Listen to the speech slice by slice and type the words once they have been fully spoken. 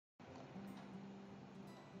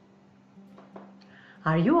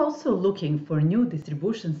Are you also looking for new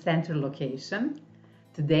distribution center location?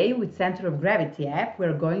 Today with Center of Gravity app,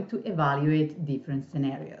 we're going to evaluate different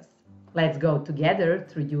scenarios. Let's go together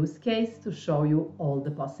through use case to show you all the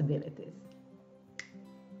possibilities.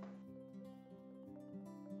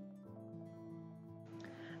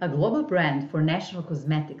 A global brand for natural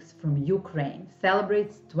cosmetics from Ukraine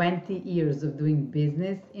celebrates 20 years of doing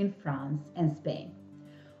business in France and Spain.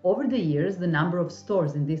 Over the years, the number of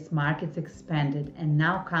stores in these markets expanded and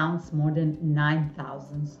now counts more than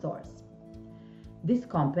 9,000 stores. This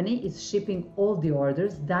company is shipping all the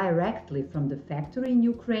orders directly from the factory in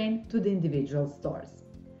Ukraine to the individual stores.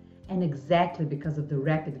 And exactly because of the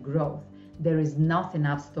rapid growth, there is not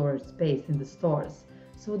enough storage space in the stores,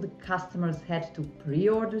 so the customers had to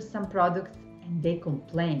pre-order some products and they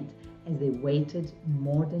complained as they waited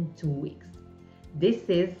more than 2 weeks. This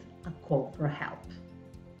is a call for help.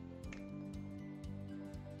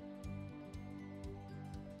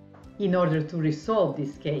 In order to resolve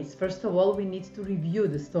this case, first of all, we need to review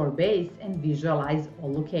the store base and visualize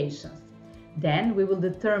all locations. Then we will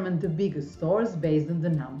determine the biggest stores based on the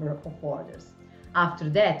number of orders. After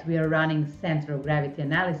that, we are running center of gravity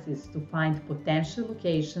analysis to find potential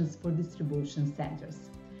locations for distribution centers.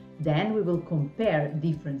 Then we will compare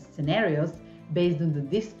different scenarios based on the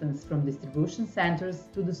distance from distribution centers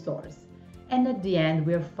to the stores. And at the end,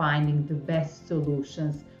 we are finding the best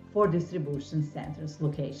solutions for distribution centers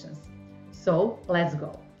locations. So let's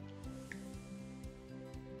go.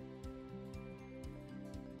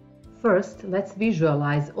 First, let's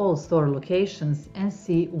visualize all store locations and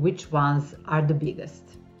see which ones are the biggest.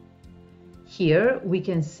 Here we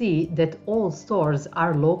can see that all stores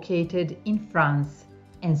are located in France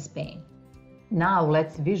and Spain. Now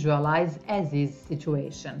let's visualize as-is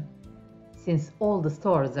situation. Since all the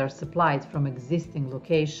stores are supplied from existing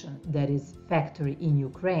location, that is factory in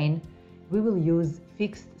Ukraine, we will use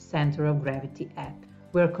fixed center of gravity app.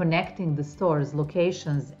 We're connecting the store's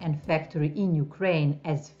locations and factory in Ukraine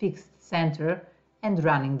as fixed center and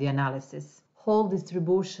running the analysis. Whole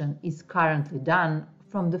distribution is currently done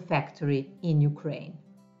from the factory in Ukraine.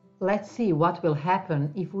 Let's see what will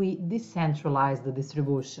happen if we decentralize the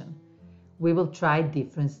distribution. We will try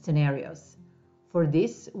different scenarios. For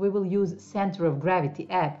this, we will use Center of Gravity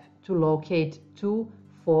app to locate 2,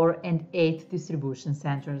 4, and 8 distribution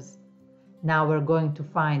centers. Now we're going to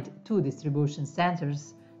find 2 distribution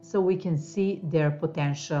centers so we can see their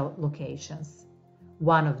potential locations.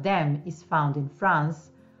 One of them is found in France,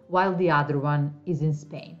 while the other one is in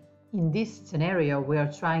Spain. In this scenario, we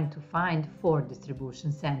are trying to find 4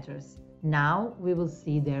 distribution centers. Now we will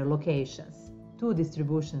see their locations. 2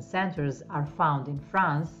 distribution centers are found in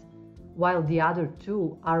France, while the other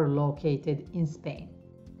 2 are located in Spain.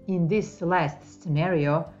 In this last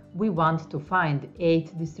scenario, we want to find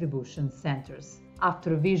 8 distribution centers.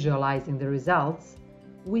 After visualizing the results,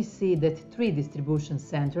 we see that 3 distribution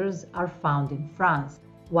centers are found in France,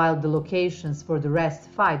 while the locations for the rest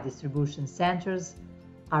 5 distribution centers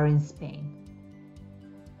are in Spain.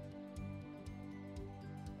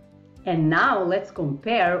 And now let's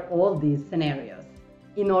compare all these scenarios.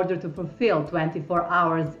 In order to fulfill 24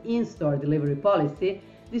 hours in-store delivery policy,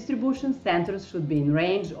 distribution centers should be in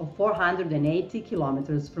range of 480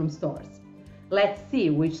 kilometers from stores. Let's see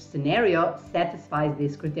which scenario satisfies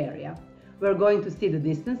this criteria. We're going to see the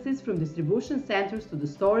distances from distribution centers to the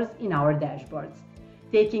stores in our dashboards.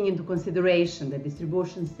 Taking into consideration that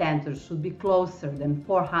distribution centers should be closer than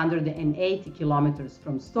 480 kilometers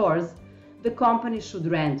from stores, the company should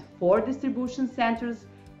rent 4 distribution centers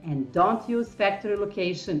and don't use factory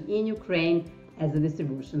location in Ukraine as a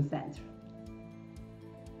distribution center.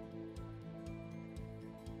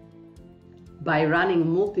 By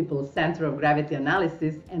running multiple center of gravity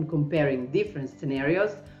analysis and comparing different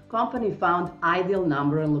scenarios, company found ideal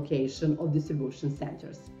number and location of distribution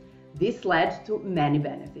centers. This led to many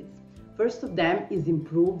benefits. First of them is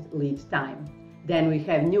improved lead time. Then we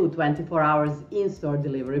have new 24 hours in-store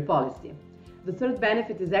delivery policy. The third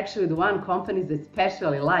benefit is actually the one companies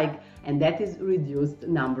especially like, and that is reduced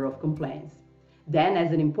number of complaints. Then,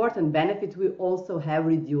 as an important benefit, we also have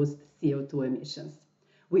reduced CO2 emissions.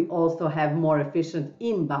 We also have more efficient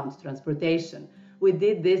inbound transportation. We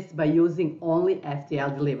did this by using only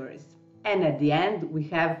FTL deliveries. And at the end, we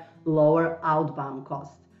have lower outbound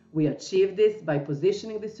costs. We achieve this by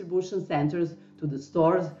positioning distribution centers to the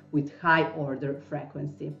stores with high order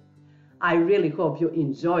frequency. I really hope you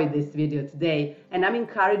enjoyed this video today, and I'm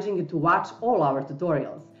encouraging you to watch all our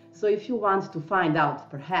tutorials. So if you want to find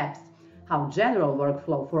out perhaps how general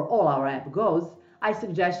workflow for all our app goes, I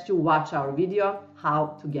suggest you watch our video,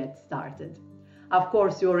 How to Get Started. Of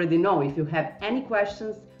course, you already know if you have any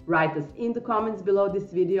questions, Write us in the comments below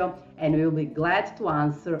this video and we will be glad to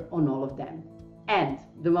answer on all of them. And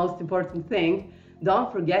the most important thing,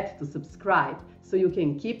 don't forget to subscribe so you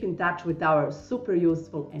can keep in touch with our super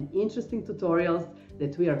useful and interesting tutorials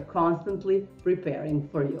that we are constantly preparing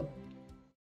for you.